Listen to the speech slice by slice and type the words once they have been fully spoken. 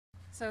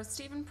So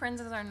Steven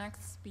Prins is our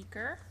next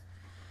speaker.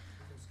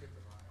 You can skip the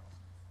bio.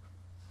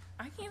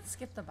 I can't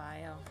skip the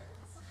bio.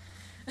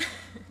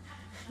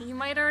 You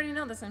might already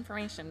know this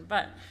information,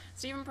 but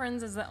Steven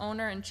Prins is the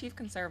owner and chief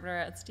conservator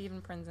at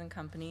Steven Prins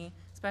Company,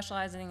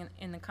 specializing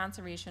in the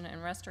conservation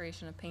and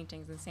restoration of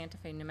paintings in Santa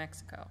Fe, New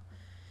Mexico.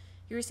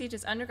 He received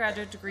his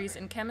undergraduate degrees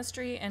in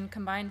chemistry and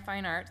combined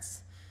fine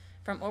arts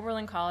from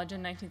Oberlin College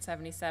in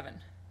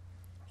 1977.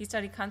 He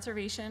studied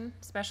conservation,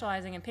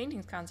 specializing in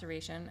paintings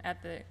conservation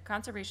at the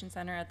Conservation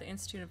Center at the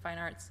Institute of Fine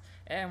Arts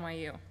at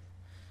NYU.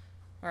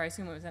 Or I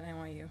assume it was at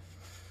NYU.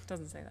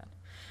 Doesn't say that.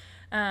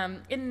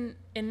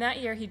 In that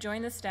year, he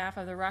joined the staff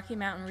of the Rocky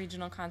Mountain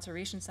Regional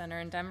Conservation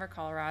Center in Denver,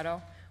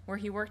 Colorado, where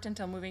he worked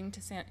until moving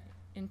to Santa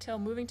Fe in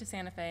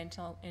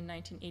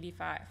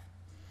 1985.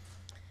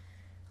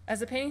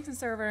 As a painting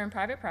conservator in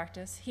private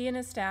practice, he and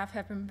his staff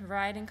have been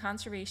providing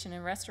conservation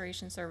and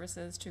restoration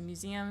services to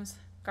museums,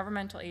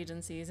 governmental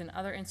agencies, and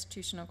other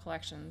institutional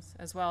collections,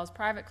 as well as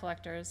private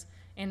collectors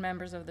and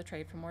members of the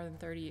trade for more than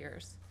 30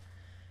 years.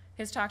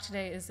 His talk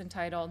today is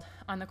entitled,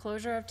 On the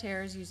Closure of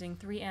Tears Using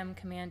 3M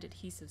Command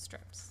Adhesive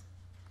Strips.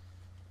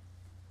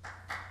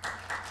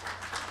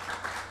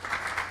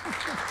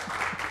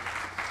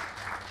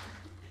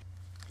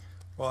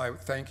 Well, I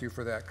thank you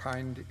for that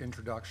kind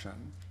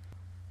introduction.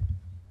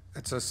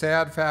 It's a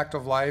sad fact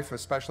of life,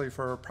 especially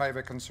for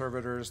private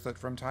conservators, that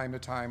from time to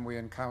time we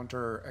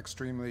encounter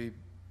extremely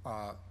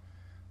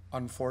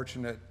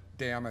unfortunate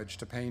damage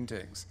to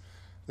paintings.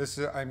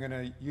 I'm going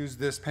to use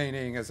this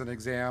painting as an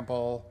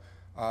example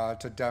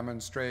to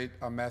demonstrate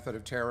a method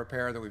of tear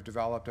repair that we've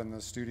developed in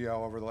the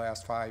studio over the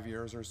last 5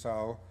 years or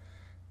so.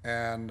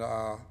 And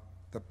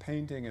the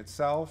painting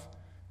itself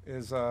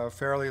is a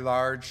fairly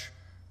large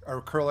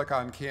acrylic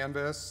on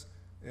canvas.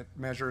 It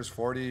measures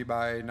 40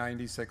 by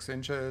 96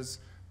 inches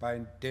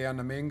by Dan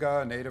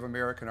Naminga, a Native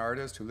American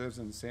artist who lives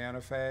in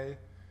Santa Fe.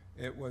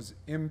 It was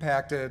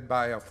impacted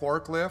by a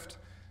forklift,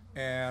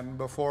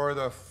 and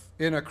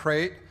in a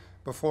crate,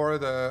 before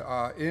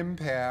the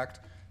impact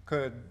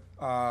could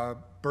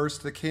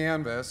burst the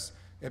canvas,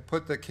 it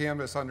put the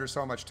canvas under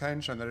so much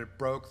tension that it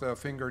broke the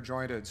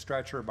finger-jointed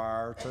stretcher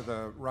bar to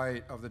the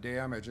right of the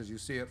damage, as you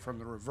see it from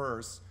the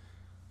reverse.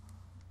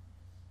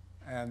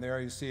 And there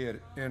you see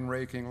it in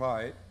raking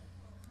light.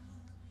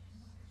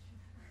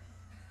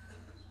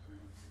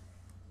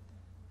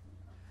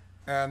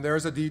 And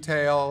there's a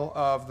detail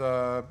of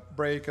the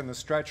break in the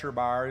stretcher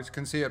bar. As you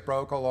can see, it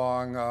broke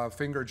along a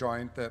finger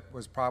joint that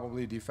was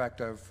probably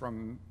defective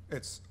from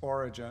its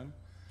origin.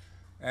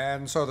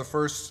 And so the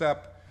first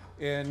step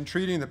in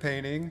treating the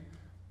painting,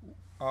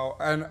 So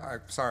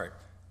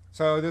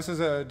this is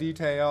a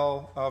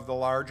detail of the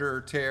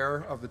larger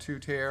tear of the two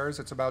tears.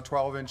 It's about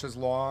 12 inches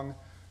long.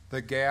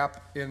 The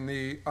gap in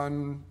the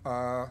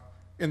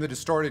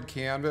distorted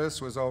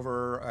canvas was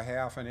over a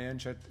 ½ an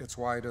inch at its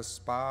widest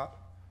spot.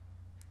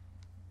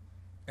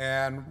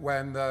 And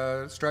when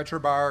the stretcher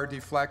bar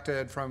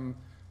deflected from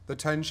the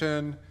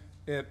tension,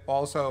 it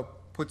also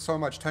put so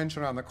much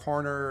tension on the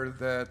corner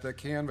that the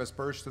canvas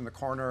burst in the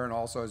corner and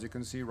also, as you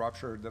can see,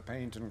 ruptured the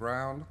paint and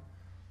ground.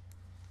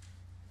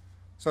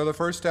 So the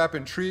first step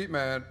in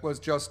treatment was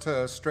just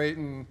to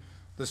straighten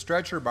the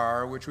stretcher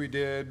bar, which we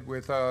did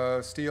with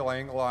a steel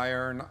angle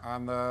iron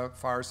on the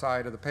far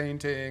side of the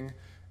painting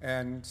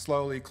and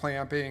slowly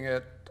clamping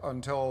it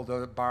until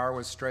the bar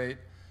was straight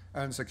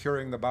and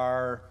securing the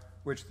bar,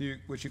 which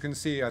you can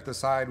see at the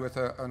side with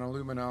an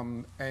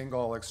aluminum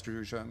angle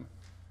extrusion.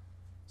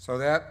 So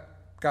that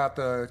got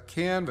the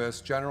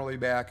canvas generally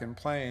back in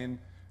plane,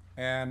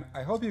 and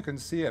I hope you can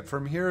see it.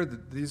 From here,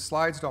 these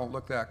slides don't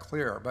look that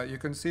clear, but you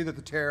can see that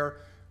the tear,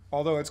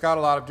 although it's got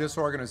a lot of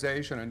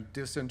disorganization and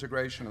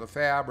disintegration of the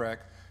fabric,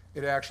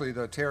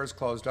 the tear is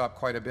closed up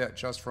quite a bit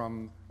just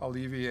from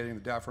alleviating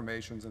the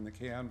deformations in the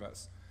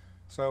canvas.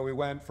 So we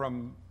went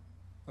from,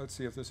 let's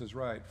see if this is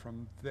right,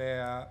 from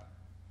that,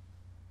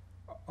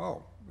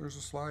 oh, there's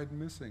a slide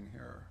missing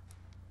here.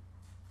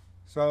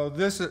 So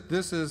this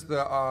is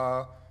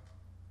the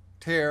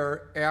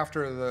tear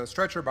after the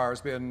stretcher bar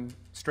has been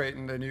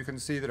straightened, and you can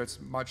see that it's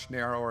much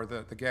narrower,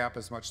 the gap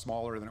is much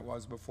smaller than it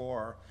was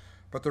before.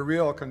 But the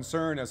real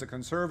concern as a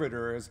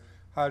conservator is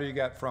how do you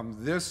get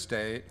from this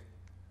state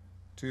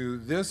to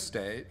this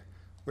state,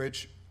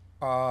 which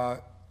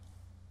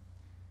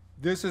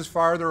this is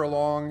farther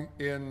along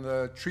in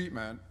the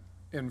treatment.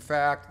 In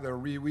fact, the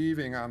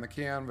reweaving on the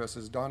canvas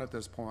is done at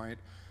this point.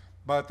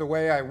 But the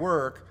way I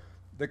work,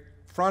 the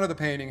front of the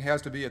painting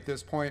has to be at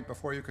this point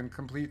before you can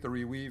complete the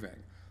reweaving,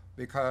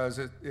 because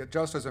it's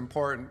just as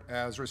important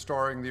as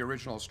restoring the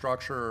original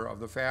structure of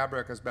the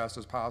fabric as best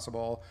as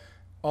possible.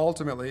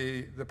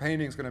 Ultimately, the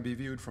painting's going to be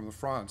viewed from the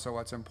front, so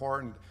what's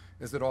important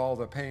is that all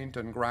the paint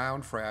and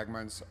ground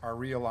fragments are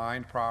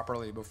realigned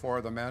properly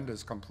before the mend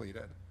is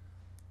completed.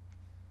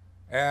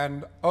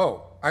 And,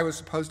 oh, I was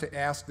supposed to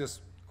ask this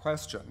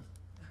question.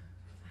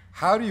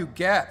 How do you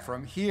get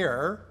from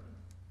here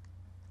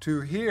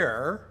to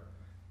here?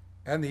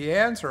 And the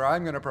answer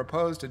I'm going to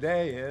propose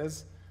today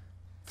is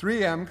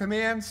 3M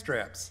Command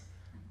Strips.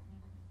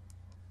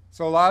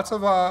 So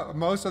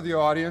most of the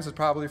audience is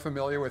probably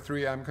familiar with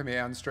 3M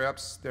Command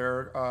Strips.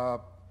 They're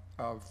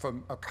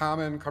from a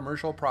common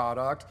commercial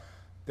product.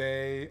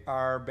 They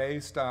are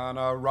based on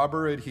a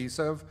rubber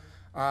adhesive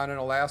on an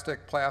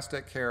elastic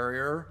plastic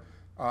carrier.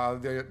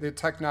 The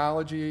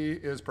technology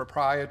is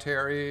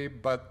proprietary,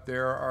 but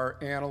there are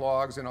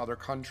analogs in other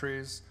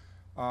countries.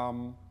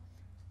 And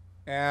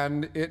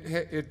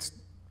it's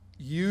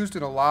used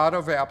in a lot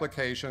of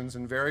applications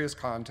in various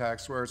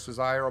contexts where it's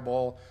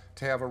desirable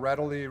to have a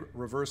readily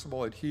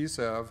reversible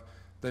adhesive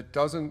that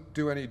doesn't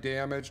do any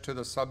damage to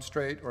the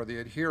substrate or the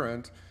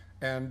adherent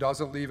and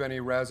doesn't leave any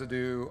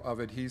residue of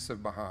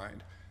adhesive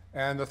behind.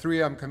 And the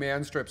 3M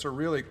Command Strips are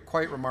really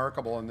quite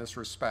remarkable in this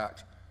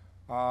respect.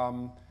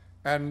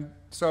 And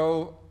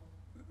so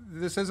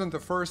this isn't the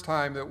first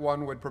time that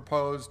one would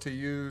propose to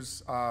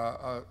use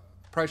a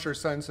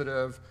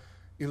pressure-sensitive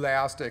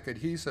elastic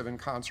adhesive in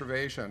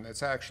conservation.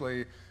 It's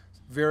actually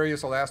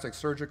various elastic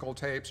surgical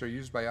tapes are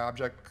used by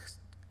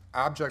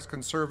object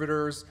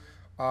conservators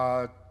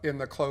in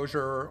the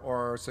closure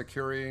or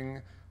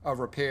securing of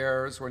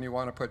repairs when you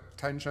want to put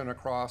tension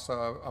across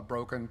a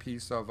broken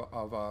piece of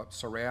a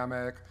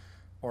ceramic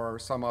or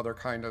some other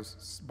kind of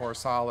more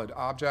solid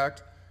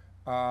object.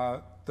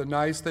 The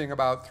nice thing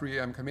about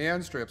 3M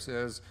Command Strips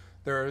is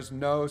there is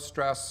no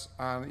stress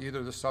on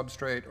either the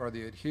substrate or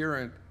the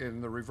adherent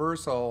in the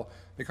reversal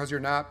because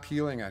you're not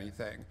peeling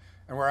anything.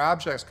 And where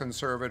object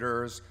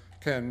conservators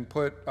can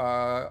put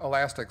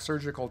elastic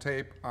surgical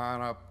tape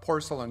on a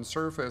porcelain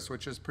surface,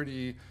 which is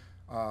pretty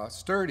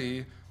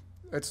sturdy,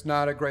 it's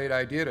not a great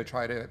idea to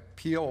try to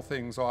peel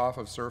things off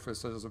of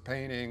surfaces of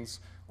paintings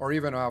or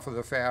even off of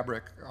the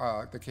fabric,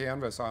 the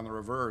canvas on the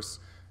reverse.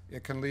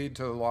 It can lead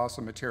to loss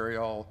of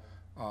material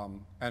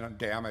and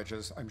damage,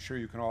 as I'm sure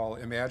you can all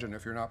imagine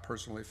if you're not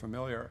personally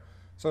familiar.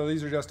 So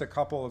these are just a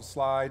couple of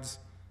slides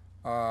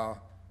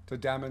to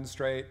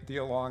demonstrate the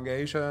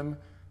elongation,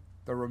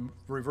 the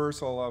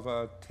reversal of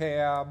a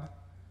tab,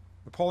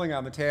 the pulling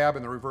on the tab,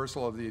 and the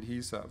reversal of the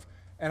adhesive.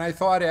 And I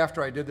thought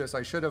after I did this,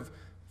 I should have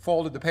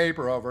folded the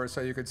paper over so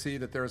you could see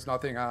that there's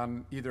nothing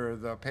on either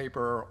the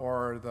paper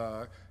or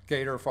the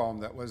gator foam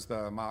that was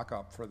the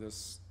mock-up for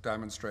this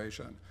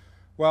demonstration.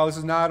 Well, this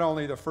is not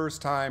only the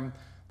first time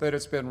that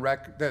it's been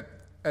that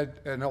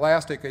an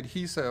elastic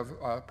adhesive,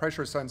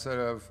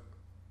 pressure-sensitive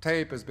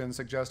tape has been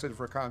suggested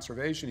for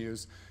conservation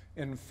use.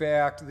 In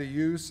fact, the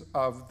use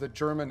of the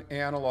German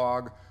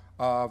analog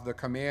of the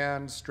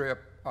Command Strip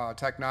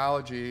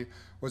technology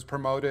was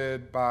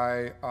promoted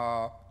by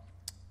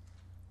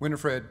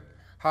Winifred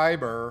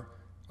Heiber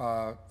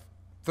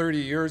 30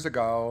 years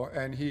ago,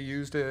 and he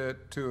used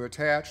it to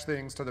attach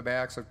things to the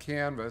backs of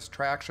canvas,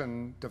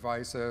 traction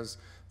devices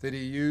that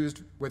he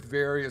used with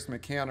various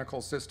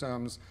mechanical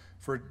systems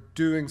for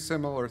doing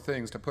similar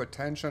things, to put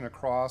tension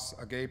across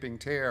a gaping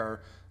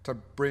tear to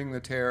bring the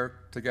tear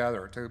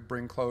together, to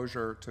bring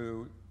closure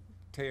to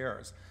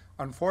tears.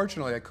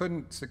 Unfortunately, I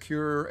couldn't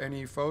secure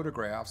any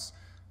photographs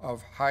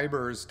of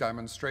Heiber's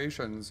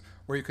demonstrations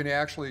where you can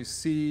actually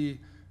see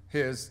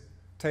his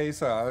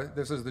TESA.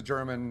 This is the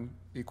German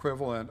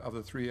equivalent of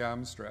the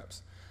 3M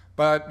strips.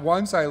 But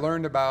once I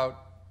learned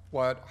about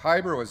what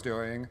Heiber was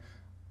doing,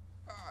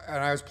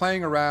 and I was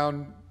playing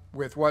around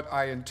with what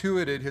I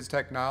intuited his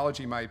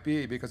technology might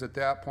be, because at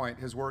that point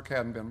his work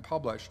hadn't been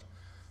published,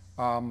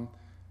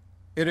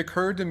 it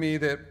occurred to me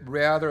that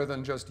rather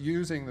than just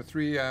using the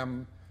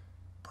 3M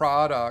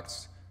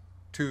products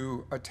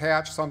to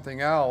attach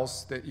something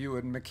else that you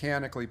would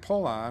mechanically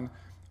pull on,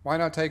 why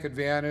not take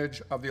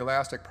advantage of the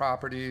elastic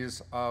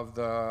properties of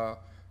the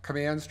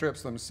Command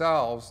Strips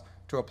themselves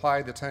to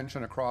apply the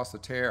tension across the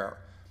tear?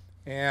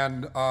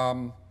 And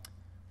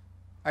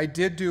I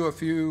did do a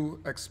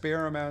few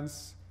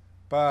experiments,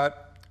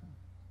 but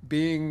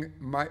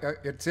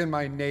it's in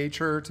my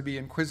nature to be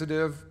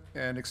inquisitive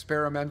and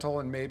experimental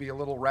and maybe a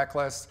little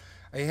reckless.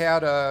 I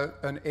had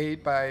an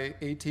 8 by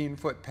 18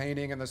 foot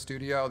painting in the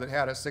studio that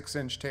had a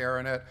 6-inch tear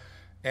in it,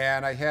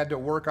 and I had to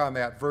work on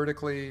that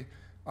vertically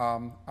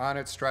on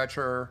its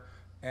stretcher.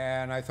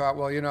 And I thought,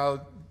 well, you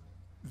know,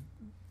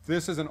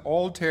 this is an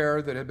old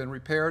tear that had been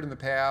repaired in the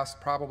past,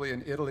 probably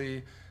in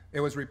Italy. It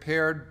was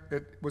repaired,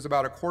 it was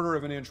about 1/4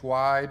 of an inch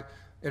wide.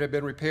 It had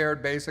been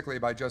repaired basically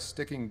by just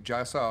sticking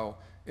gesso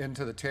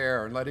into the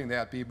tear and letting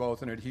that be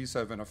both an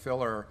adhesive and a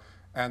filler,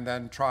 and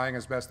then trying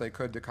as best they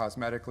could to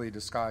cosmetically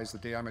disguise the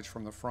damage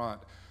from the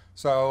front.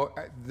 So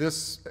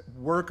this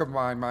work of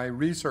mine, my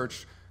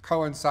research,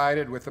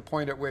 coincided with the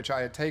point at which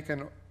I had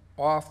taken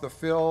off the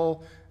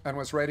fill and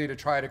was ready to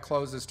try to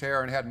close this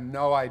tear and had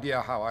no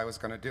idea how I was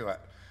going to do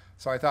it.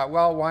 So I thought,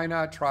 well, why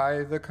not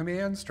try the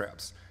Command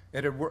Strips?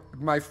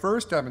 My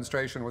first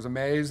demonstration was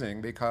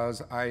amazing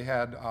because I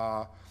had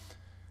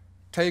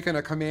taken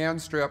a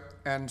Command Strip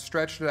and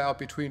stretched it out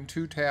between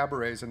 2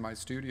 tabourets in my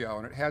studio,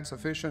 and it had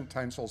sufficient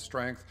tensile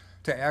strength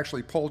to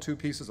actually pull 2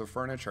 pieces of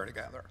furniture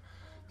together.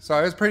 So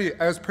I was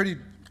pretty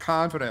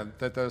confident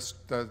that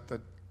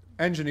the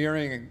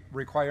engineering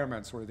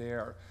requirements were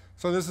there.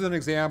 So this is an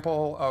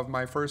example of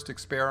my first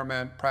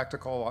experiment,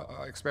 practical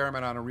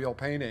experiment on a real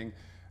painting.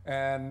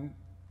 And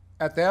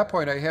at that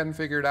point, I hadn't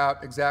figured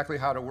out exactly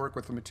how to work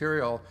with the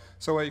material.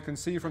 So what you can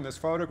see from this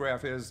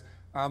photograph is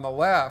on the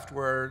left,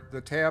 where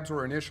the tabs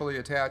were initially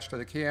attached to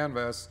the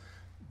canvas,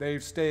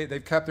 they've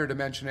kept their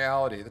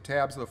dimensionality. The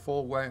tabs are the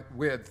full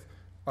width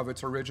of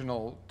its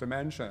original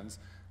dimensions.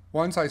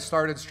 Once I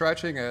started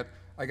stretching it,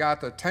 I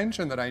got the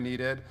tension that I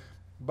needed,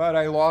 but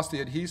I lost the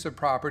adhesive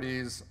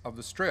properties of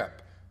the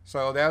strip.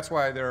 So that's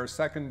why there are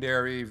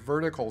secondary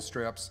vertical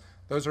strips.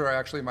 Those are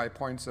actually my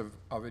points of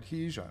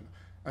adhesion.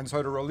 And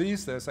so to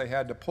release this, I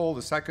had to pull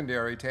the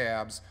secondary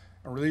tabs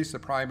and release the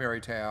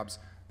primary tabs,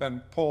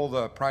 then pull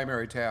the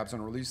primary tabs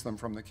and release them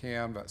from the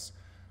canvas.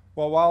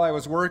 Well, while I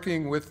was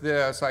working with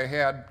this, I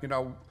had,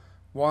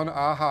 one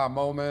aha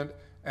moment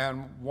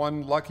and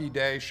one lucky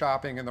day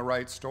shopping in the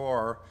right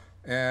store,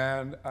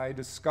 and I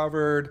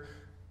discovered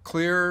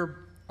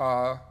clear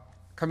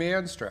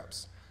command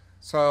strips.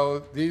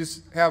 So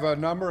these have a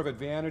number of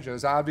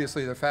advantages.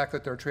 Obviously, the fact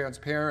that they're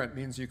transparent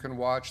means you can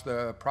watch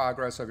the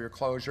progress of your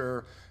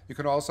closure. You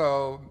can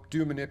also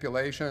do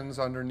manipulations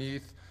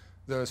underneath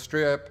the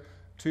strip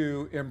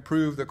to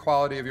improve the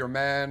quality of your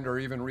mend or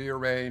even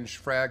rearrange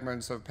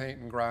fragments of paint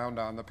and ground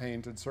on the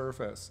painted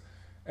surface.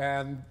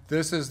 And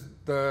this is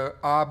the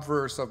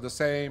obverse of the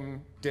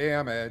same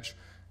damage.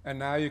 And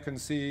now you can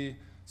see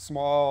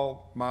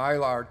small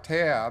mylar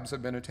tabs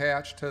have been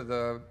attached to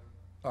the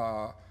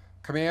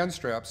command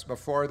strips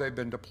before they've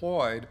been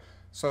deployed,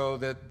 so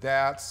that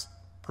that's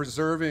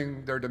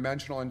preserving their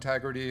dimensional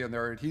integrity and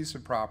their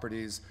adhesive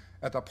properties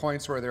at the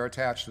points where they're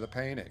attached to the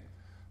painting.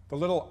 The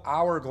little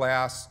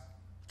hourglass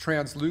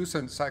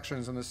translucent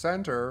sections in the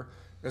center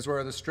is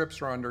where the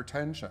strips are under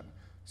tension.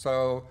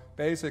 So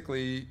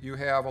basically, you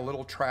have a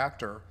little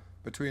tractor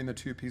between the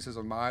two pieces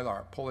of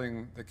mylar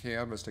pulling the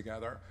canvas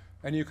together.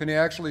 And you can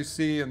actually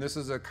see, and this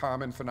is a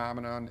common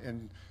phenomenon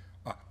in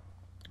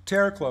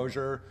tear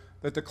closure,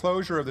 that the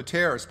closure of the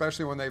tear,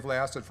 especially when they've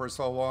lasted for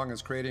so long,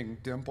 is creating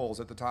dimples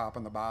at the top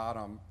and the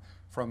bottom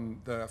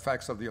from the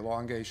effects of the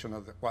elongation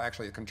of the, well,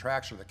 actually a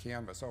contraction of the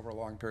canvas over a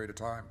long period of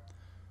time.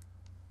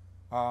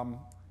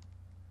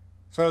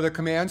 So the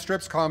command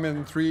strips come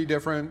in 3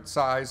 different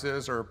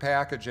sizes or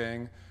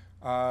packaging.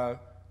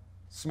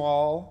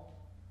 Small,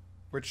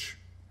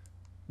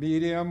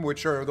 medium,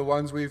 which are the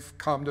ones we've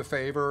come to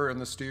favor in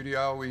the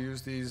studio. We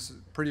use these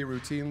pretty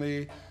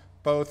routinely,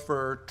 both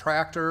for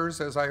tractors,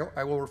 as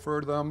I will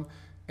refer to them,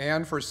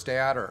 and for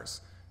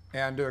statters.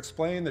 And to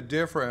explain the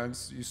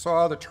difference, you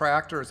saw the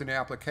tractors in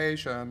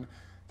application.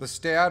 The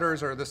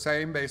statters are the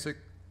same basic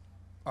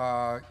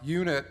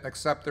unit,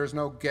 except there's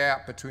no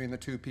gap between the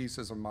 2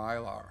 pieces of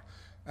mylar.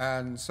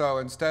 And so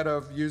instead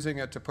of using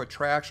it to put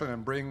traction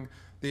and bring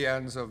the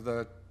ends of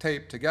the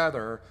tape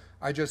together,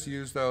 I just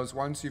use those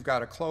once you've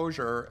got a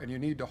closure and you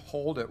need to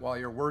hold it while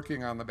you're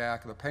working on the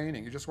back of the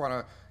painting. You just want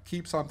to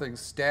keep something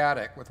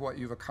static with what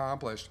you've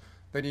accomplished,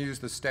 then you use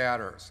the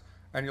statters.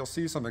 And you'll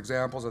see some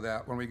examples of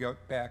that when we go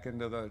back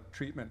into the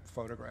treatment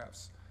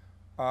photographs.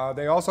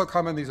 They also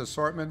come in these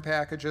assortment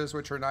packages,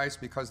 which are nice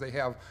because they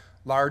have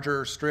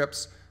larger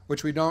strips,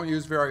 which we don't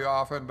use very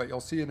often, but you'll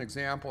see an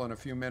example in a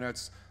few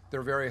minutes.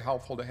 They're very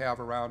helpful to have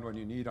around when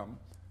you need them.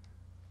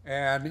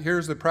 And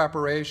here's the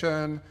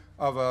preparation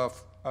of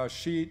a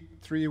sheet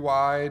 3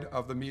 wide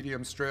of the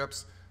medium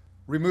strips.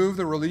 Remove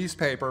the release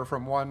paper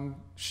from one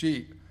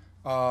sheet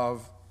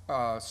of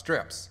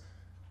strips,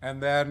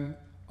 and then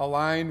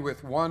aligned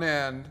with one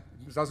end,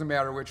 it doesn't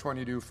matter which one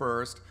you do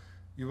first,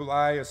 you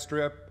lie a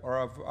strip or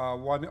of a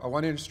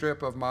 1-inch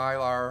strip of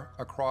mylar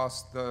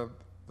across the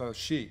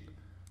sheet.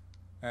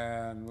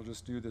 And we'll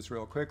just do this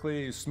real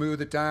quickly. You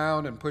smooth it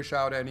down and push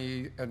out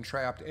any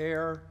entrapped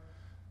air.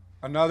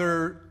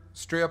 Another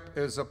strip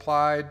is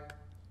applied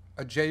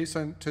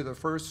adjacent to the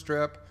first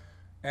strip,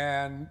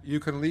 and you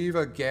can leave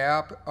a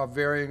gap of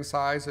varying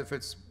size if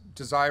it's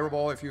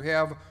desirable. If you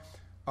have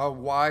a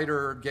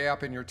wider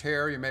gap in your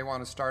tear, you may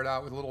want to start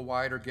out with a little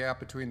wider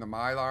gap between the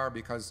mylar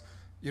because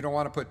you don't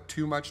want to put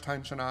too much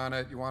tension on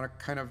it. You want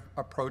to kind of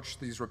approach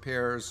these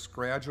repairs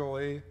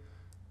gradually.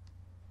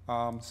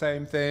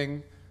 Same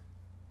thing,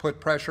 put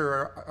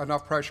pressure,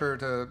 enough pressure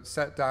to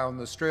set down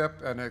the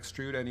strip and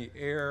extrude any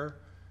air,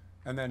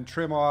 and then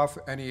trim off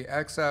any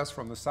excess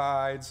from the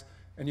sides.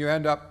 And you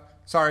end up,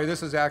 sorry,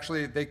 this is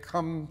actually, they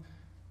come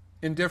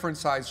in different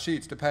size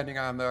sheets depending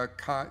on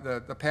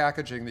the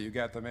packaging that you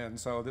get them in.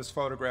 So this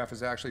photograph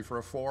is actually for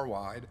a 4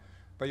 wide,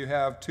 but you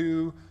have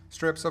 2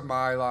 strips of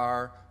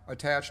mylar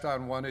attached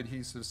on one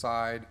adhesive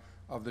side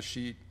of the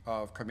sheet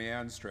of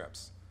command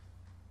strips.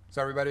 Is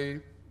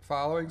everybody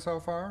following so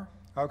far?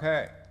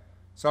 Okay,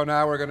 so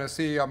now we're going to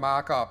see a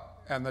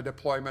mock-up and the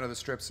deployment of the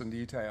strips in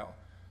detail.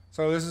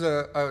 So this is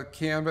a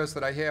canvas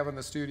that I have in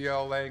the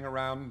studio laying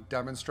around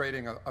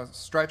demonstrating a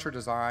stretcher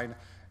design,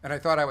 and I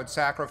thought I would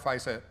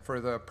sacrifice it for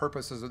the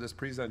purposes of this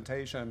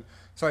presentation.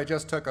 So I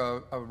just took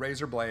a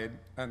razor blade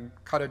and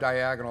cut a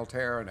diagonal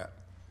tear in it.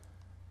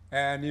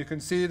 And you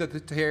can see that the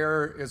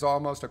tear is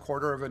almost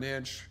 1/4 of an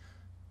inch.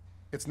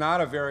 It's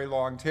not a very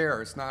long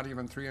tear. It's not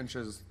even 3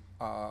 inches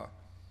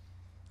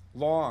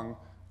long,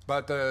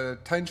 but the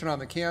tension on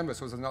the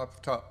canvas was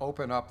enough to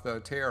open up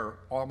the tear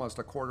almost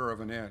 1/4 of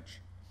an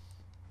inch.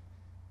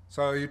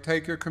 So you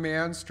take your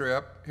command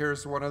strip,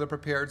 here's one of the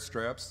prepared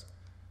strips,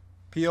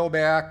 peel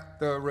back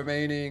the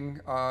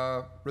remaining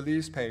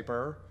release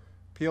paper,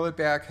 peel it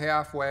back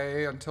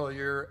halfway until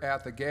you're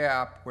at the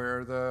gap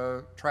where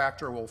the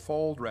tractor will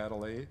fold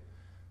readily,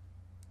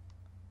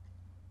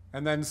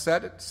 and then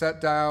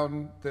set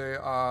down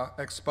the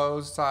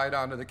exposed side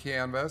onto the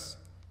canvas,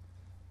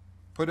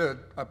 put a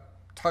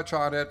touch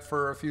on it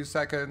for a few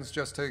seconds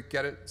just to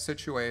get it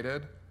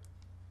situated,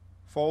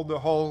 fold the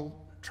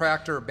whole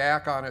tractor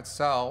back on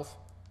itself,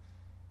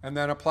 and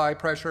then apply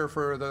pressure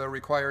for the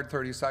required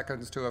 30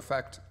 seconds to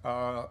effect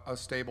a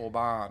stable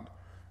bond.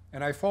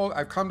 And I've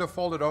come to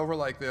fold it over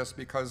like this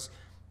because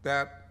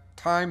that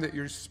time that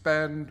you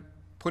spend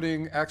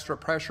putting extra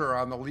pressure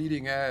on the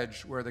leading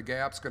edge where the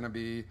gap's going to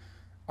be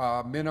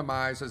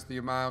minimizes the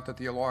amount that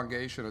the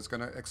elongation is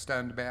going to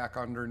extend back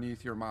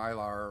underneath your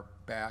Mylar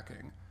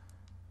backing.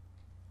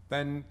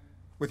 Then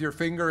with your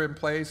finger in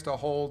place to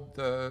hold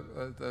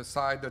the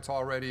side that's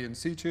already in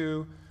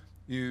situ,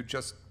 you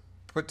just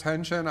put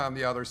tension on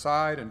the other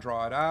side and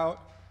draw it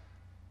out,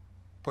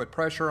 put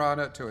pressure on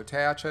it to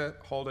attach it,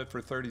 hold it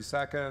for 30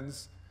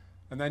 seconds,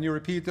 and then you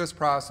repeat this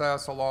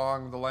process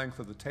along the length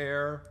of the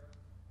tear.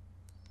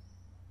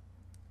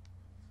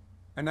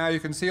 And now you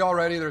can see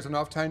already there's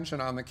enough tension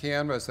on the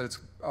canvas that it's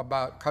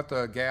about cut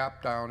the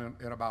gap down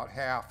in about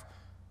half.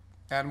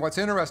 And what's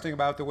interesting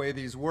about the way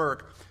these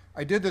work,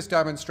 I did this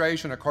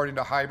demonstration according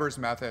to Hyber's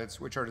methods,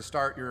 which are to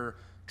start your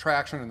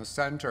traction in the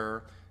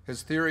center.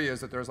 His theory is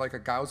that there's like a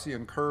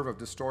Gaussian curve of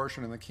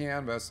distortion in the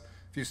canvas.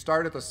 If you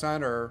start at the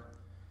center,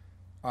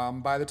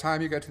 by the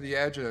time you get to the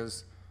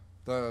edges,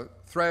 the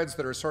threads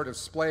that are sort of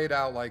splayed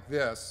out like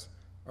this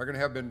are going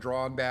to have been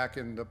drawn back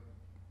into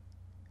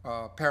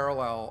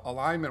parallel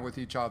alignment with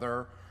each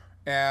other,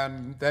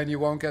 and then you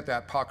won't get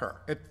that pucker.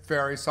 It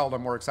very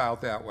seldom works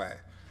out that way.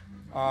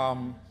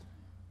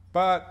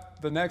 But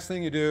the next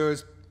thing you do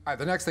is,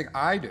 the next thing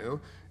I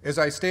do is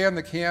I stand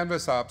the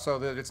canvas up so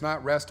that it's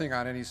not resting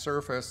on any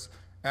surface,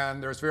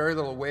 and there's very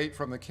little weight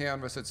from the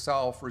canvas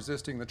itself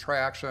resisting the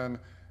traction,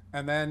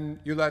 and then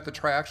you let the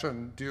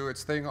traction do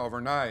its thing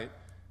overnight.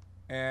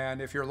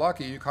 And if you're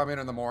lucky, you come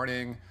in the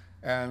morning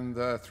and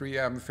the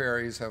 3M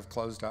fairies have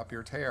closed up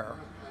your tear.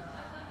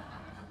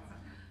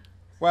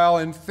 Well,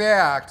 in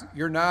fact,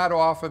 you're not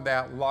often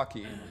that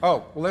lucky.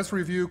 Oh, well, let's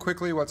review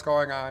quickly what's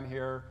going on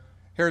here.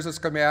 Here's a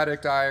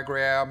schematic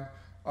diagram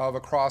of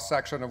a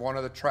cross-section of one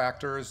of the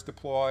tractors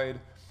deployed.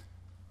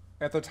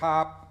 At the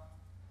top,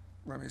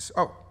 let me see,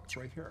 oh, it's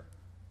right here.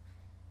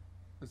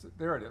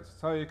 There it is.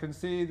 So you can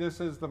see this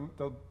is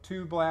the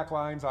two black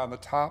lines on the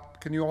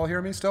top. Can you all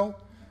hear me still?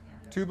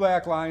 Yeah. Two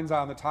black lines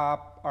on the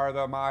top are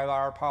the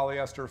Mylar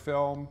polyester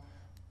film.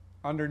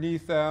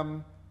 Underneath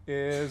them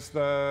is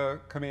the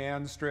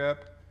command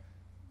strip.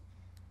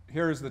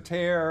 Here's the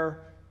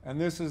tear,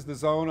 and this is the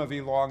zone of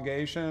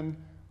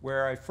elongation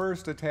where I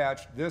first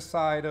attached this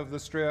side of the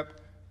strip,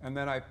 and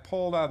then I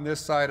pulled on this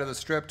side of the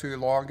strip to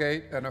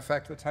elongate and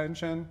affect the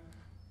tension.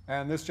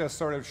 And this just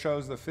sort of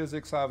shows the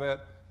physics of it.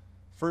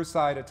 First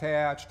side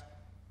attached,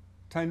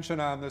 tension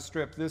on the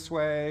strip this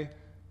way.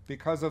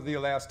 Because of the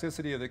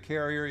elasticity of the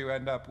carrier, you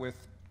end up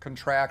with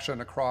contraction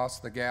across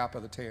the gap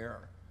of the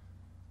tear.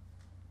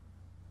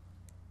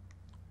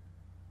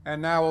 And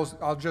now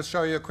I'll just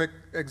show you a quick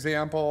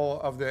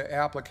example of the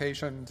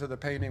application to the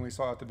painting we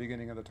saw at the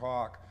beginning of the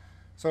talk.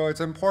 So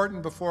it's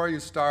important before you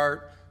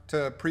start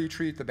to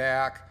pre-treat the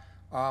back.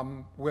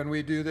 When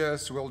we do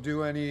this, we'll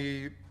do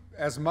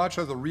as much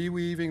of the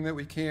reweaving that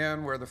we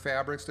can where the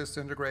fabric's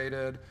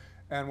disintegrated,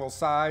 and we'll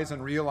size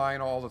and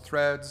realign all the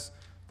threads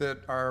that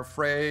are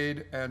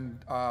frayed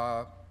and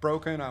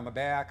broken on the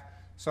back.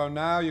 So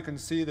now you can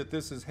see that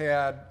this has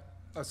had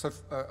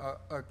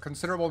a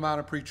considerable amount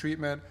of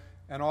pre-treatment,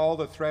 and all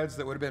the threads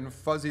that would have been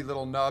fuzzy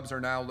little nubs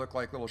are now look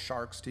like little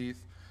shark's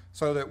teeth,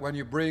 so that when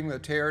you bring the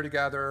tear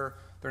together,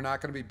 they're not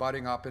going to be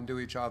butting up into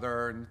each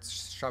other and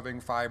shoving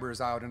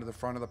fibers out into the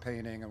front of the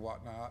painting and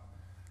whatnot.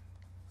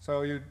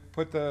 So you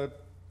put the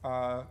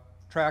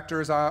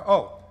tractors on.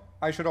 Oh,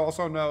 I should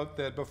also note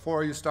that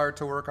before you start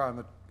to work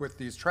with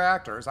these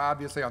tractors,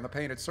 obviously on the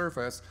painted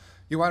surface,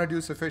 you want to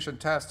do sufficient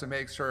tests to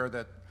make sure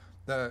that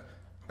the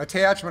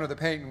attachment of the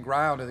paint and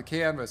ground to the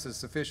canvas is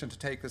sufficient to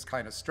take this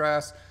kind of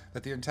stress,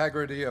 that the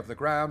integrity of the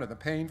ground and the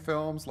paint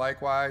films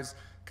likewise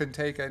can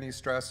take any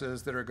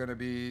stresses that are going to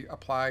be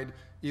applied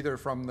either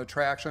from the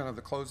traction of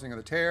the closing of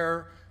the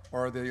tear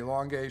or the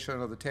elongation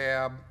of the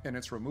tab in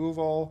its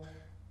removal.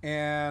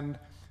 And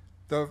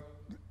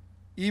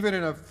even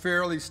in a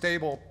fairly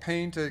stable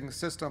painting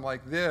system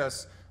like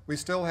this, we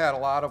still had a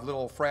lot of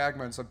little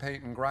fragments of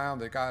paint and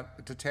ground that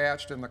got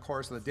detached in the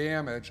course of the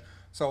damage.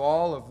 So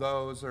all of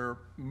those are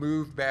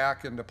moved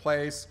back into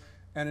place.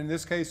 And in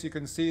this case, you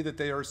can see that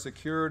they are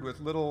secured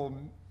with little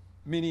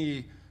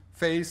mini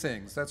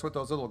facings. That's what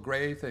those little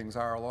gray things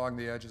are along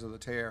the edges of the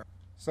tear.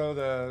 So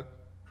the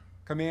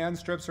command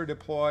strips are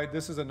deployed.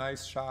 This is a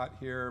nice shot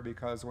here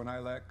because when I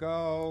let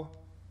go,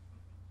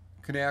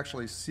 can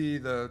actually see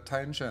the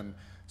tension.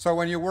 So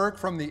when you work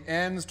from the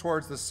ends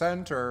towards the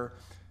center,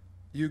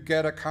 you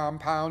get a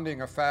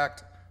compounding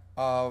effect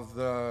of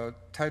the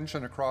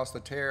tension across the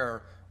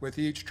tear with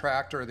each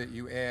tractor that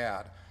you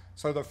add.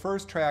 So the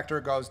first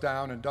tractor goes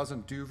down and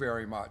doesn't do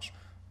very much.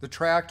 The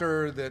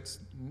tractor that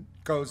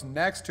goes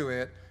next to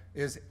it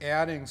is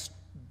adding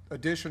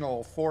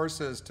additional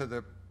forces to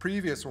the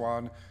previous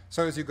one,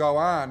 so as you go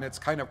on, it's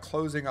kind of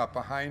closing up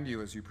behind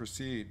you as you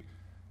proceed.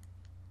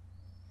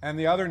 And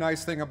the other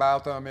nice thing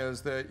about them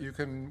is that you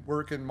can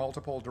work in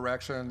multiple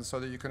directions so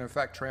that you can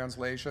affect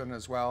translation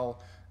as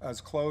well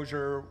as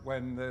closure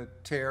when the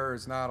tear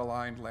is not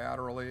aligned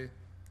laterally.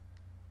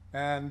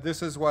 And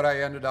this is what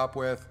I ended up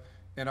with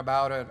in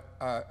about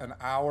an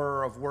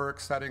hour of work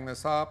setting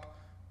this up.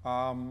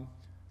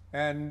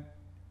 And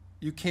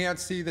you can't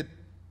see that.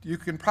 You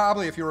can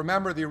probably, if you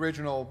remember the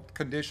original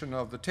condition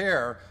of the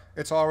tear,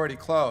 it's already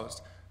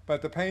closed.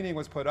 But the painting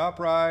was put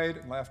upright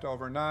and left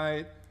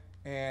overnight,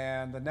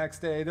 and the next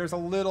day there's a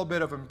little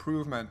bit of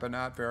improvement, but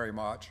not very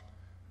much.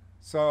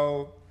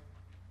 So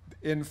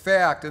in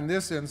fact, in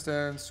this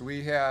instance,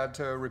 we had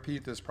to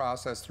repeat this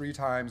process 3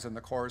 times in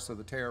the course of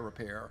the tear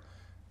repair.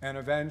 And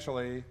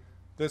eventually,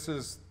 this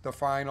is the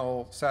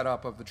final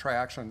setup of the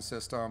traction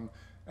system.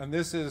 And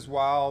this is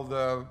while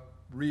the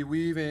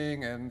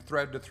reweaving and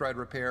thread-to-thread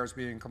repairs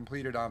being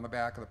completed on the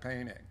back of the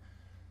painting.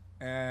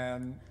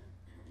 And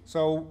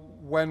so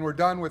when we're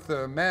done with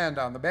the mend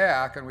on the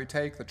back and we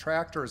take the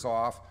tractors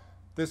off,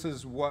 this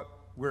is what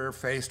we're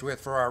faced with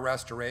for our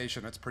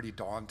restoration. It's pretty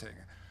daunting.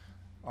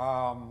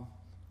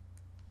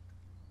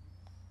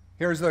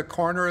 Here's the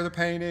corner of the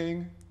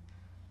painting.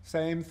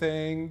 Same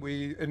thing.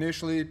 We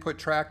initially put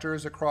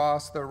tractors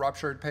across the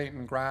ruptured paint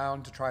and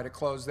ground to try to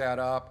close that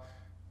up.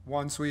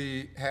 Once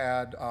we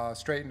had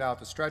straightened out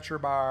the stretcher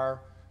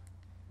bar,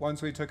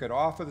 once we took it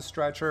off of the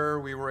stretcher,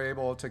 we were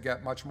able to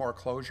get much more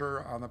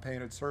closure on the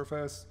painted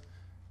surface.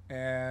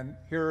 And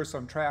here are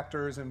some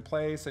tractors in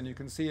place, and you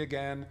can see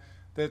again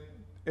that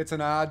it's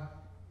an odd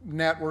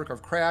network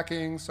of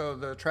cracking, so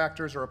the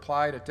tractors are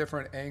applied at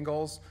different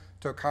angles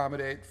to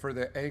accommodate for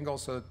the angle,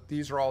 so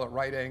these are all at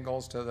right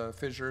angles to the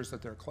fissures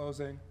that they're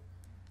closing.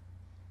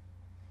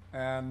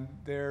 And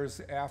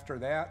there's after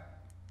that.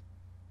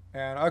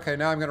 And okay,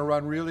 now I'm going to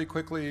run really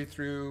quickly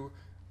through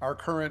our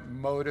current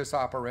modus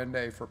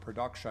operandi for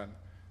production.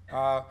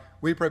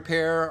 We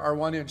prepare our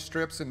 1-inch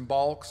strips in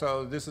bulk,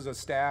 so this is a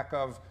stack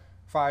of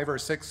 5 or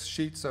 6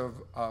 sheets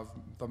of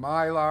the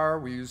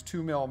Mylar. We use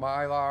 2 mil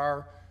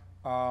Mylar,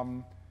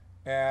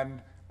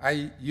 and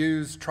I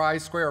use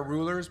tri-square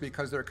rulers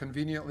because they're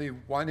conveniently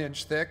 1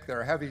 inch thick.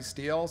 They're heavy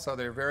steel, so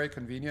they're very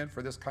convenient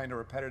for this kind of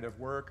repetitive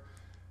work.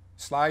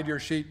 Slide your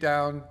sheet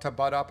down to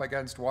butt up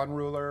against one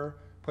ruler,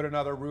 put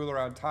another ruler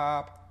on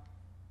top,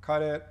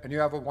 cut it, and you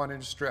have a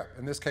 1-inch strip.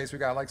 In this case, we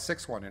got like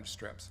 6 1-inch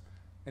strips.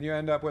 And you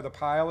end up with a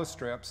pile of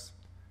strips.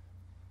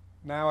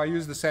 Now I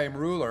use the same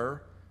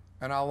ruler,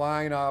 and I'll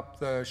line up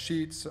the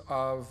sheets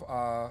of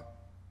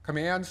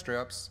command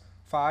strips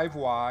 5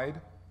 wide.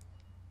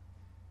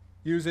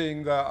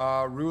 Using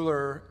the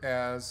ruler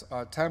as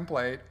a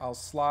template, I'll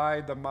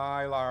slide the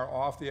Mylar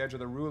off the edge of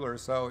the ruler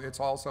so it's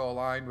also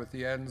aligned with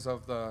the ends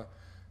of the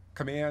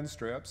command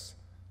strips.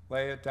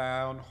 Lay it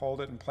down,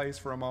 hold it in place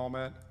for a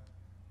moment.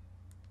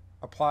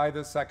 Apply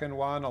the second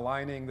one,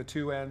 aligning the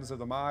 2 ends of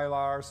the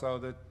Mylar so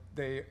that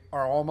they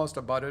are almost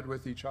abutted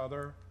with each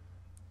other.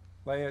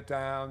 Lay it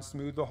down,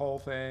 smooth the whole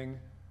thing,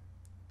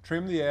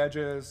 trim the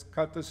edges,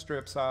 cut the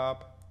strips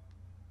up,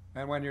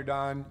 and when you're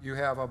done, you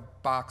have a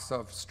box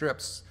of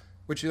strips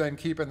which you then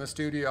keep in the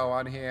studio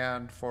on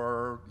hand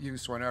for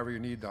use whenever you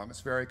need them.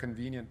 It's very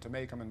convenient to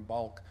make them in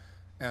bulk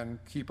and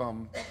keep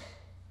them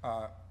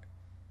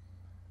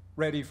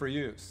ready for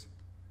use.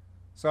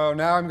 So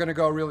now I'm going to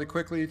go really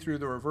quickly through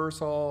the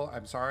reversal.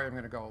 I'm sorry, I'm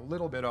going to go a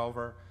little bit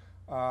over.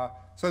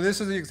 So this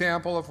is the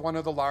example of one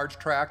of the large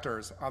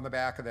tractors on the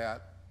back of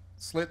that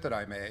slit that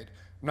I made.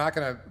 I'm not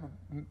going to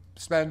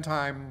spend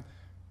time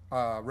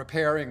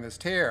repairing this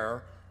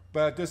tear,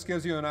 but this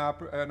gives you an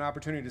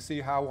opportunity to see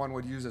how one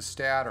would use a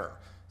stator.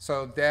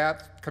 So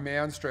that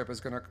command strip is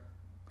going to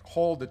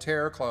hold the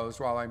tear closed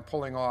while I'm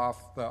pulling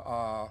off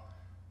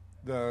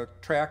the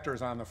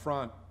tractors on the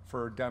front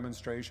for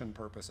demonstration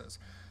purposes.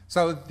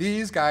 So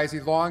these guys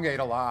elongate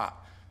a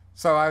lot.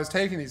 So I was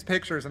taking these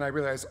pictures and I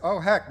realized, oh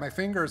heck, my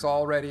finger's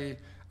already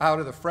out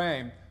of the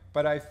frame.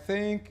 But I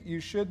think you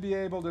should be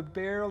able to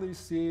barely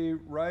see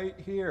right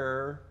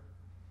here,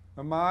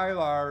 the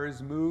Mylar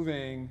is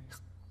moving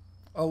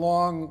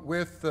along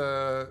with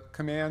the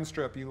command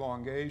strip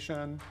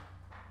elongation.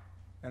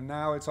 And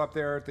now it's up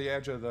there at the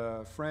edge of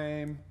the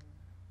frame.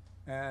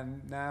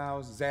 And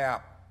now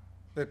zap,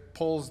 it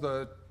pulls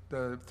the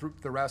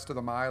rest of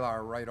the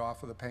Mylar right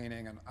off of the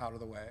painting and out of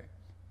the way.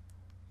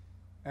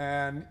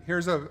 And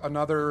here's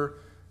another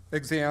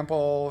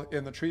example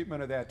in the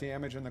treatment of that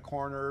damage in the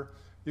corner.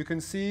 You can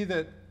see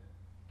that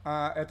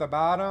at the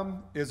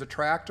bottom is a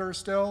tractor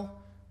still,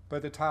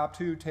 but the top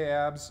 2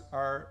 tabs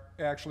are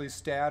actually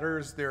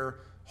stators. They're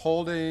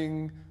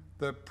holding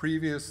the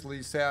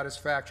previously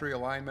satisfactory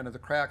alignment of the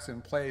cracks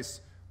in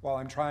place while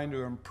I'm trying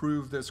to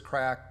improve this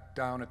crack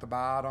down at the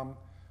bottom.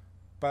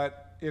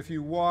 But if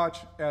you watch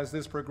as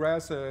this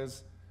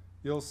progresses,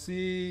 you'll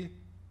see,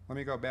 let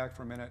me go back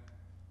for a minute,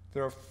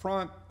 the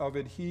front of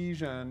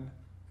adhesion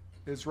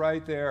is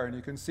right there, and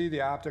you can see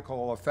the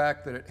optical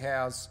effect that it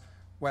has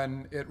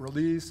when it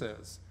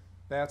releases.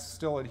 That's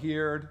still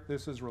adhered,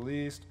 this is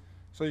released.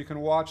 So you can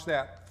watch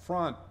that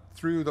front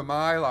through the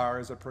mylar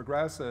as it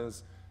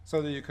progresses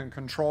so that you can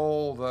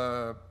control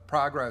the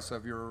progress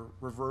of your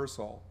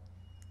reversal.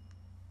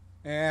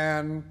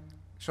 And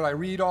should I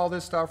read all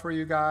this stuff for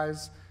you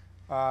guys?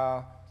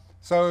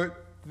 So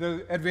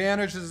the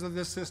advantages of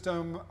this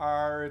system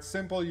are its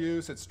simple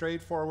use, it's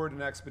straightforward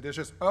and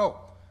expeditious. Oh,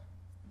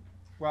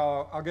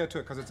 well, I'll get to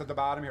it because it's at the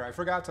bottom here. I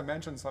forgot to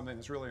mention something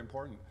that's really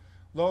important.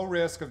 Low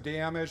risk of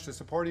damage to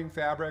supporting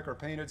fabric or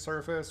painted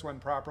surface when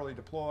properly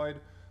deployed.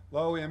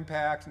 Low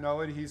impact,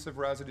 no adhesive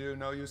residue,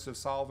 no use of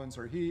solvents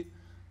or heat.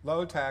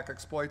 Low tech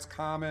exploits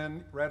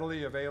common,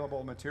 readily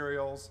available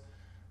materials.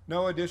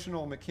 No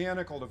additional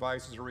mechanical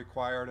devices are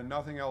required, and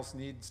nothing else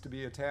needs to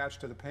be attached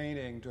to the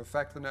painting to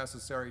affect the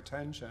necessary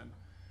tension.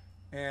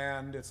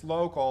 And it's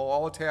local.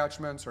 All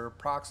attachments are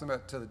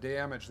proximate to the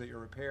damage that you're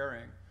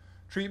repairing.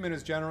 Treatment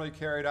is generally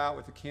carried out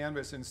with the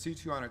canvas in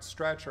situ on its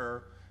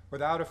stretcher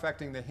without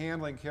affecting the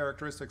handling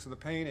characteristics of the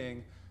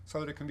painting, so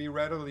that it can be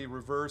readily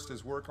reversed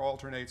as work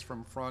alternates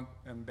from front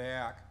and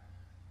back.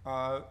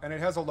 And it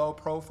has a low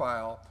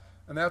profile.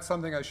 And that's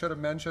something I should have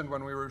mentioned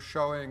when we were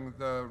showing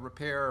the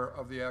repair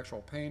of the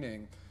actual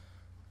painting.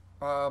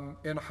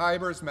 In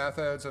Hyber's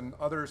methods and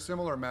other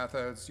similar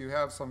methods, you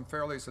have some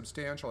fairly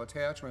substantial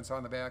attachments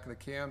on the back of the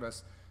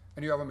canvas,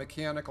 and you have a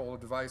mechanical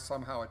device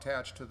somehow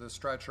attached to the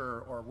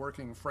stretcher or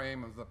working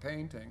frame of the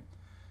painting.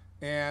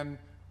 And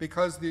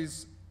because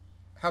these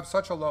have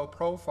such a low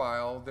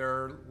profile,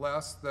 they're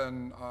less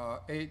than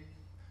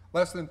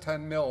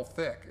 10 mil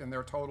thick in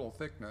their total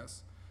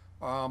thickness.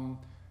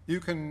 You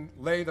can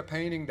lay the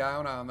painting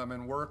down on them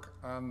and work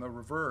on the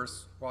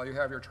reverse while you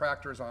have your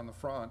tractors on the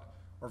front,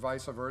 or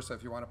vice versa.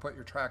 If you want to put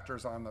your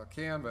tractors on the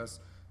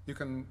canvas, you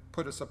can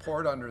put a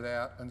support under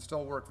that and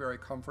still work very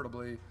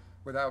comfortably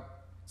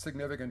without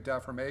significant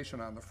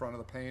deformation on the front of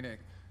the painting.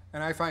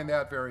 And I find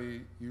that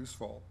very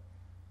useful.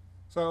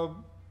 So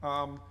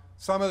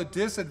some of the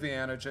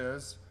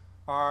disadvantages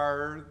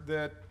are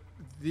that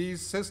these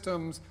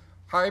systems,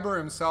 Hyber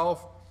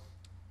himself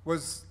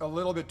was a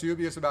little bit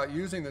dubious about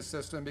using this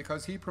system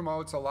because he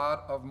promotes a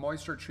lot of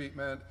moisture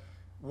treatment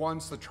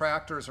once the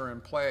tractors are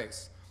in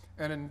place.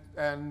 And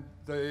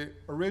the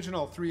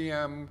original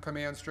 3M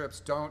Command strips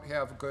don't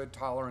have good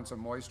tolerance of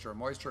moisture.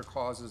 Moisture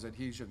causes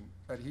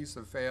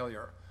adhesive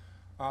failure.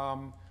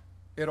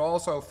 It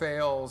also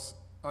fails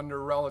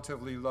under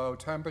relatively low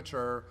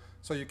temperature,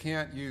 so you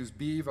can't use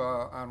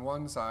BEVA on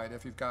one side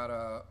if you've got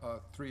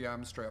a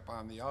 3M strip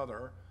on the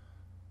other.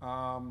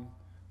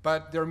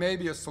 But there may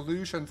be a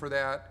solution for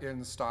that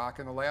in stock.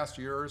 In the last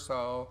year or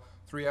so,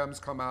 3M's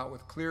come out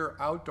with clear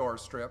outdoor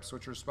strips,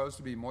 which are supposed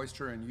to be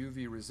moisture and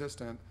UV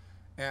resistant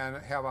and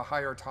have a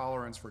higher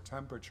tolerance for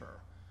temperature.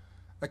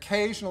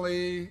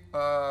 Occasionally,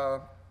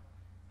 a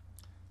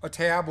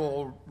tab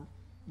will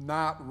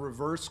not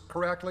reverse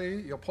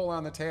correctly. You'll pull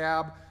on the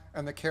tab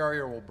and the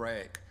carrier will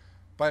break.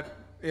 But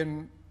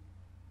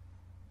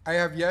I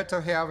have yet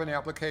to have an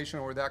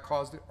application where that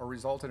caused or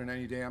resulted in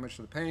any damage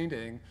to the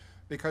painting,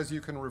 because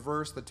you can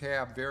reverse the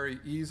tab very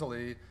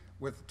easily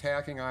with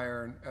tacking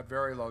iron at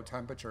very low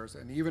temperatures.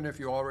 And even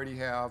if you already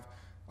have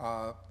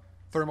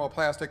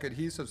thermoplastic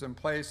adhesives in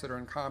place that are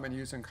in common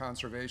use in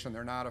conservation,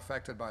 they're not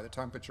affected by the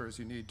temperatures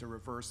you need to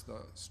reverse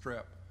the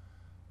strip.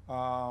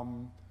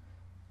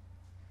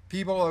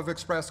 People have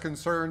expressed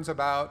concerns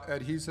about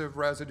adhesive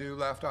residue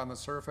left on the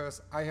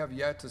surface. I have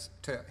yet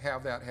to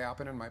have that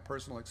happen in my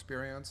personal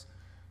experience.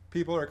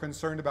 People are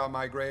concerned about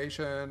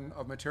migration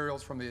of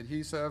materials from the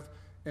adhesive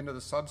into the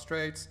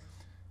substrates.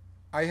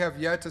 I have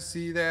yet to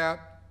see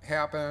that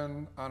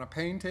happen on a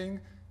painting.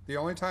 The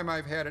only time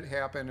I've had it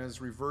happen is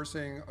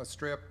reversing a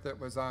strip that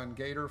was on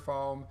gator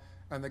foam,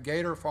 and the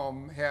gator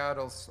foam had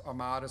a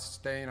modest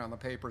stain on the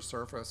paper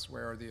surface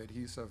where the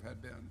adhesive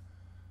had been.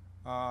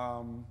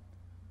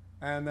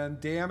 And then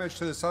damage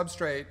to the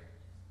substrate,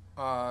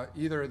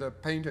 either the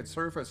painted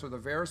surface or the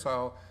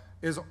verso,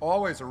 is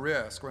always a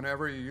risk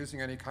whenever you're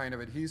using any kind of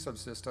adhesive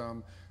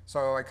system.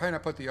 So I kind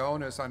of put the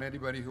onus on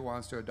anybody who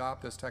wants to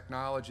adopt this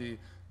technology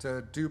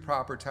to do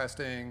proper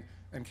testing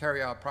and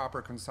carry out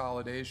proper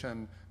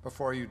consolidation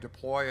before you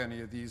deploy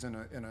any of these in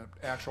an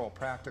actual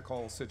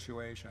practical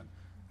situation.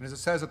 And as it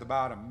says at the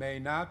bottom, may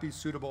not be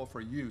suitable for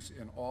use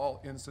in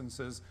all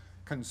instances,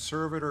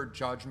 conservator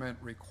judgment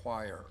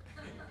required.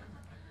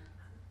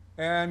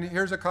 And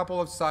here's a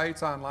couple of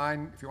sites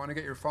online. If you want to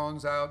get your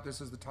phones out,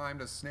 this is the time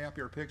to snap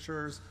your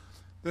pictures.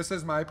 This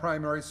is my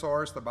primary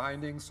source, the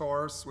binding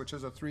source, which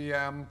is a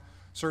 3M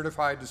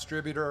certified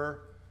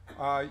distributor.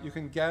 You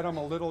can get them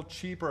a little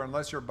cheaper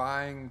unless you're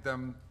buying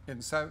them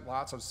in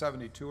lots of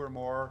 72 or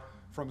more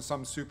from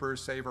some super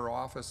saver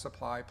office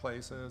supply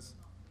places.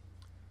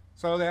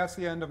 So that's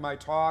the end of my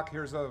talk.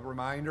 Here's a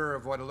reminder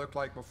of what it looked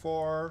like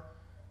before.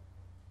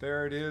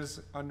 There it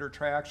is under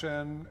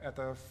traction at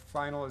the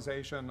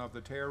finalization of the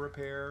tear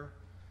repair.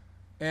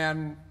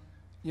 And,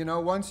 you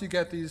know, once you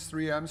get these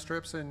 3M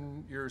strips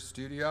in your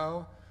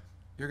studio,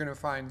 you're going to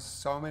find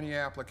so many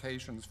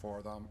applications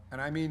for them.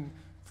 And I mean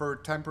for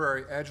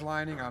temporary edge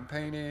lining on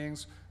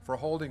paintings, for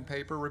holding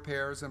paper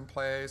repairs in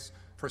place,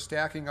 for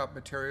stacking up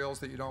materials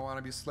that you don't want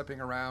to be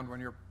slipping around when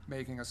you're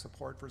making a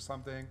support for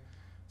something.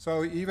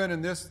 So even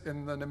in the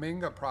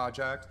Naminga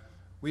project,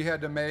 we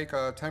had to make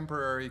a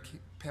temporary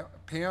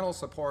panel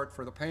support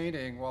for the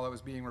painting while it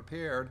was being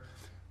repaired.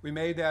 We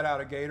made that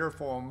out of gator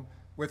foam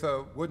with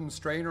a wooden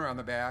strainer on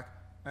the back.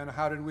 And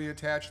how did we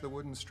attach the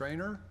wooden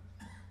strainer?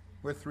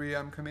 With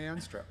 3M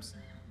Command strips.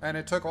 And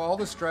it took all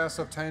the stress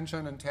of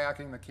tension and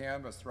tacking the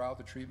canvas throughout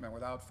the treatment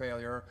without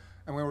failure.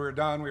 And when we were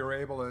done, we were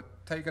able to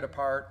take it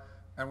apart,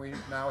 and we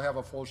now have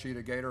a full sheet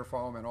of gator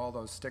foam and all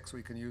those sticks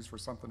we can use for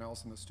something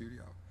else in the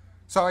studio.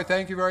 So I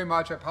thank you very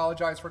much. I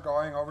apologize for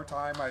going over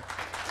time. I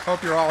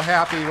hope you're all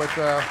happy with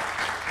the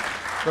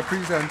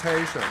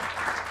presentation.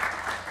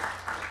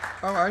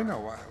 Oh, I know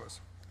why I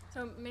was.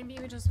 So maybe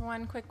just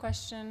one quick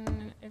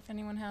question, if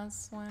anyone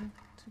has one,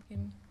 so we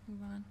can move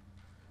on.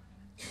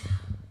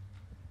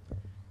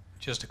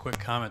 Just a quick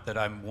comment that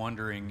I'm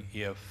wondering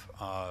if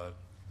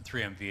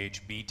 3M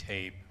VHB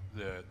tape,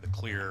 the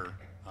clear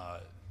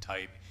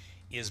type,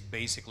 is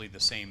basically the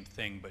same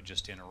thing but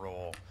just in a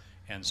roll.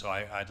 And so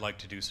I'd like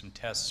to do some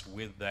tests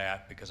with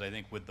that, because I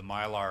think with the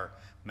Mylar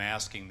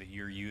masking that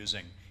you're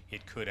using,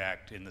 it could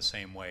act in the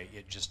same way.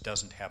 It just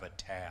doesn't have a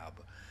tab.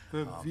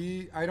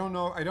 I don't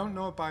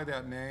know it by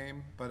that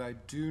name, but I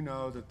do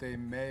know that they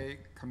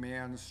make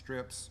Command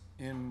strips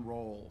in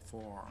roll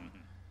form.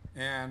 Mm-hmm.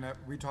 And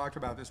we talked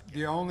about this.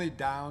 The only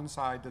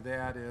downside to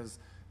that is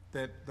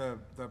that the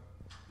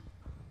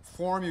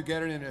form you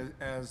get it in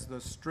as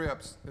the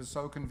strips is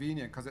so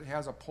convenient because it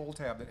has a pull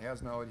tab that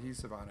has no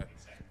adhesive on it.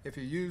 If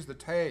you use the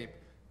tape,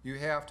 you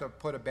have to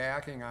put a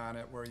backing on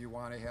it where you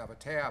want to have a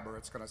tab, or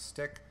it's going to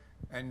stick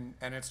and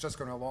it's just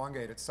going to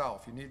elongate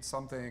itself. You need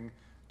something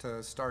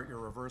to start your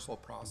reversal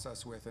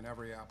process with in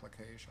every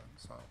application.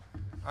 So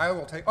I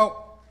will take,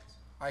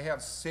 I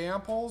have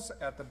samples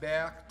at the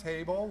back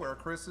table where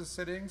Chris is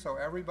sitting, so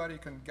everybody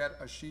can get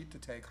a sheet to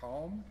take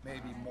home,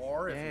 maybe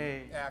more if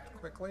you act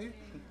quickly.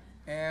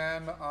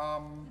 And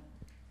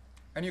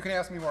you can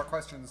ask me more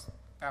questions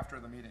after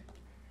the meeting.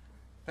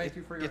 Thank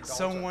you for your indulgence. It's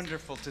so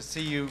wonderful to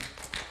see you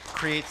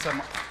create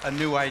a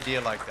new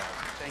idea like that.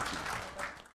 Thank you.